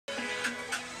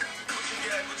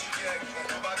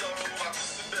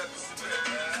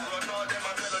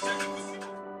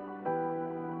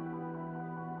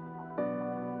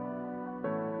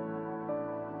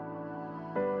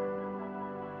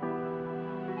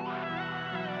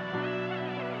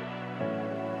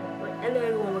Hello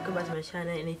everyone, welcome back to my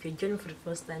channel, and if you're joining for the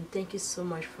first time, thank you so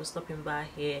much for stopping by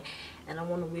here, and I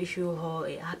want to wish you all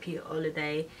a happy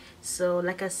holiday. So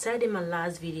like I said in my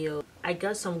last video, I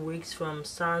got some wigs from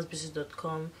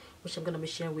SAMSBEAUTY.com which I'm gonna be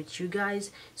sharing with you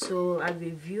guys. So I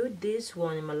reviewed this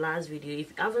one in my last video. If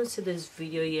you haven't seen this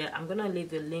video yet, I'm gonna leave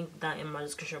the link down in my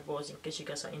description box in case you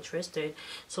guys are interested.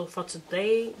 So for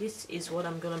today, this is what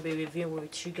I'm gonna be reviewing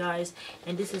with you guys,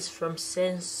 and this is from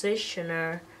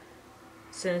Sensationnel,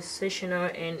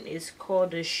 and it's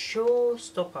called the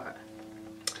Showstopper.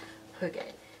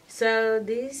 Okay, so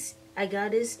this, I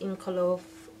got this in color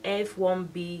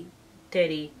F1B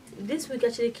 30. This wig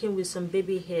actually came with some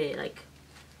baby hair, like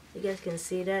you guys can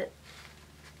see that.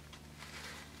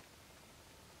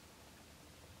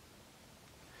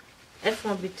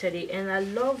 F1B 30, and I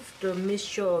love the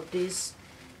mixture of this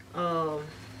color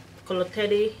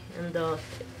 30 and the,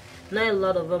 not a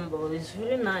lot of them, but it's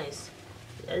really nice.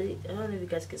 I don't know if you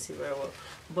guys can see very well,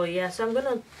 but yeah, so I'm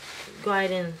gonna go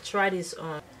ahead and try this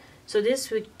on. So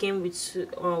this wig came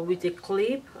with a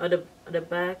clip at the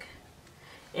back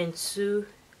and two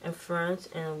in front,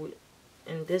 and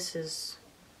this is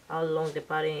how long the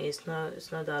pattern is.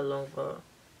 It's not that long, but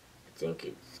I think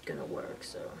it's gonna work.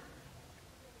 So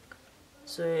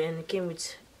and it came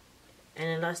with an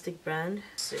elastic band.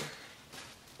 So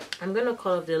I'm gonna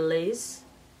cut off the lace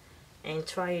and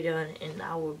try it on, and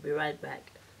I will be right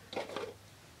back.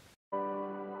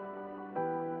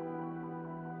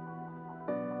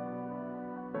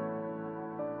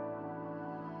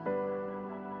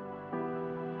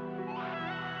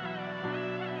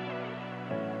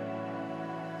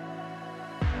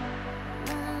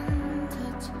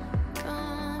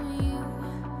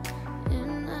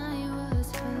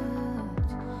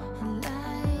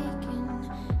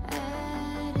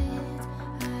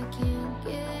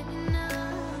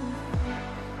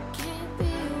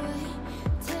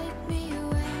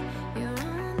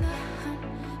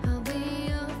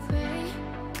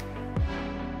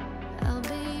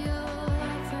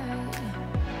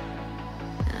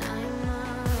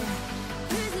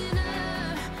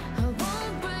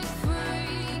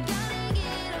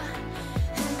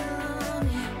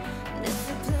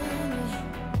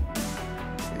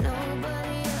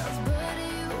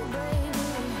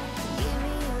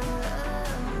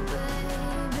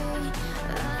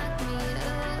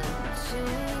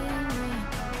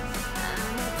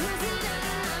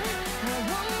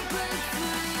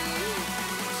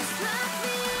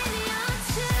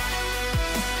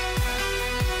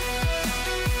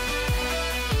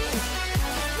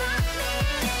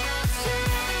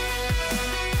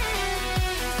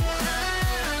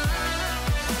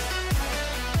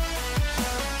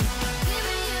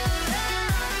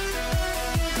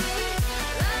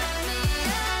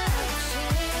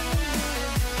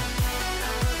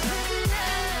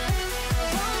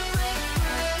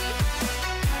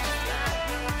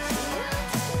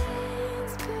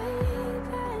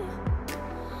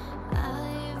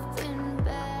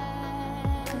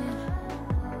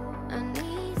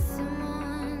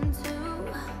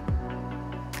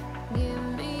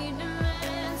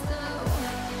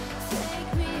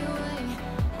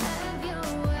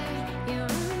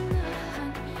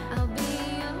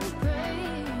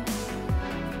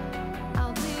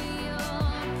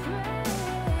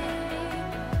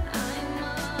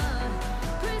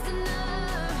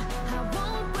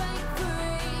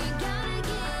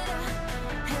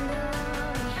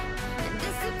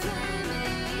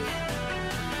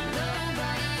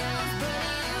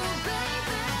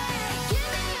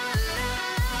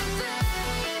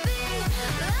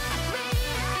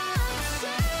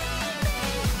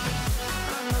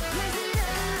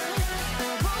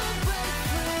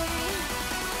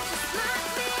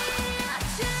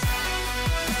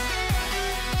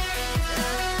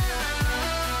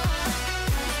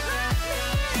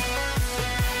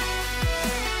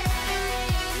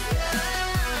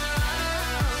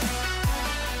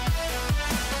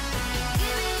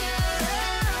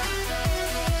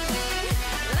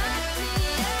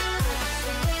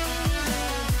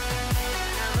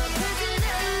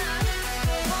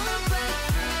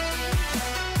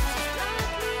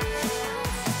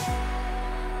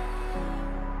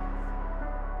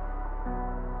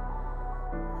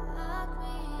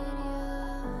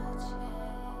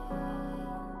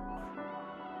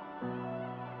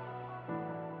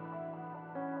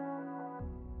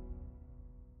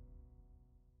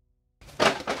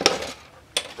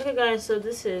 Okay guys, so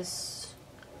this is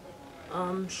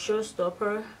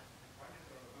Showstopper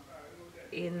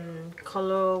in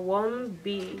color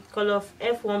F1B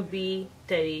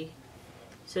 30.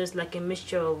 So it's like a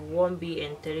mixture of 1B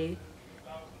and 30.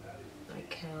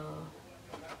 Like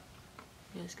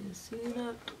You guys can see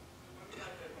that.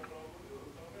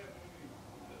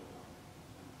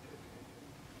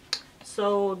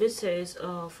 So this is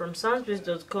from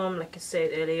SAMSBEAUTY.com, like I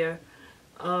said earlier.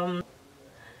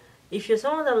 If you're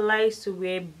someone that likes to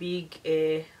wear big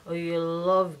hair or you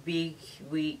love big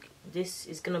wig, this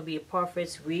is gonna be a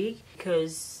perfect wig,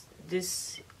 because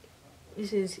this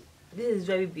is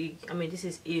very big. I mean, this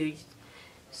is huge.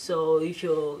 So if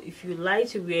you like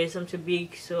to wear something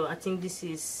big, so I think this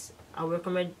is, I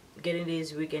recommend getting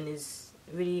this wig, and it's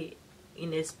really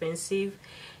inexpensive.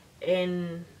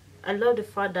 And I love the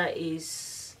fact that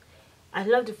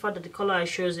the color I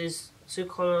chose is two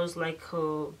colors, like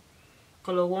color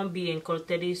 1B and color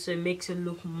 30, so it makes it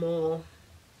look more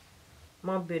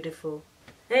beautiful.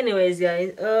 Anyways,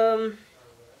 guys,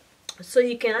 so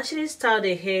you can actually style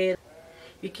the hair.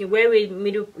 You can wear it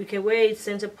middle, you can wear it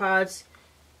center parts,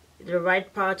 the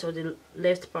right part or the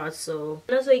left part. So,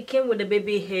 and also it came with the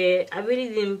baby hair. I really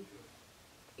didn't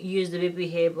use the baby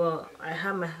hair, but I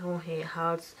have my own hair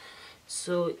out.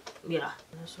 So yeah.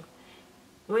 So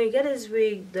when you get this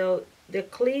wig, the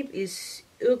clip is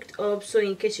hooked up, so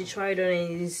in case you try it on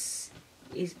and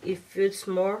it fits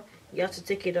more, you have to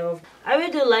take it off. I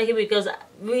really do like it because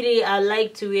really I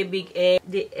like to wear big hair.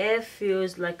 The hair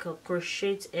feels like a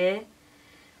crocheted hair,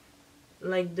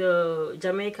 like the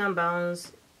Jamaican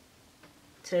bounce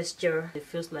texture. It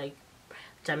feels like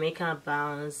Jamaican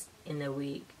bounce in a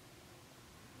wig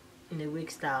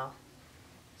style.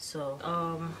 So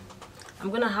I'm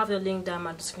gonna have the link down in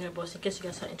my description box in case you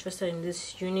guys are interested in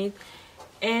this unit.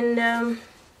 And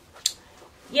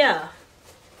yeah,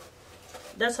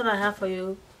 that's all I have for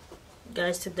you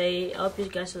guys today. I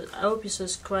hope you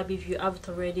subscribe if you haven't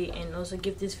already, and also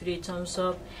give this video a thumbs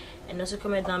up, and also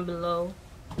comment down below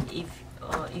if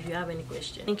you have any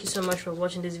questions. Thank you so much for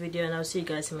watching this video, and I'll see you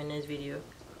guys in my next video.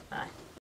 Bye.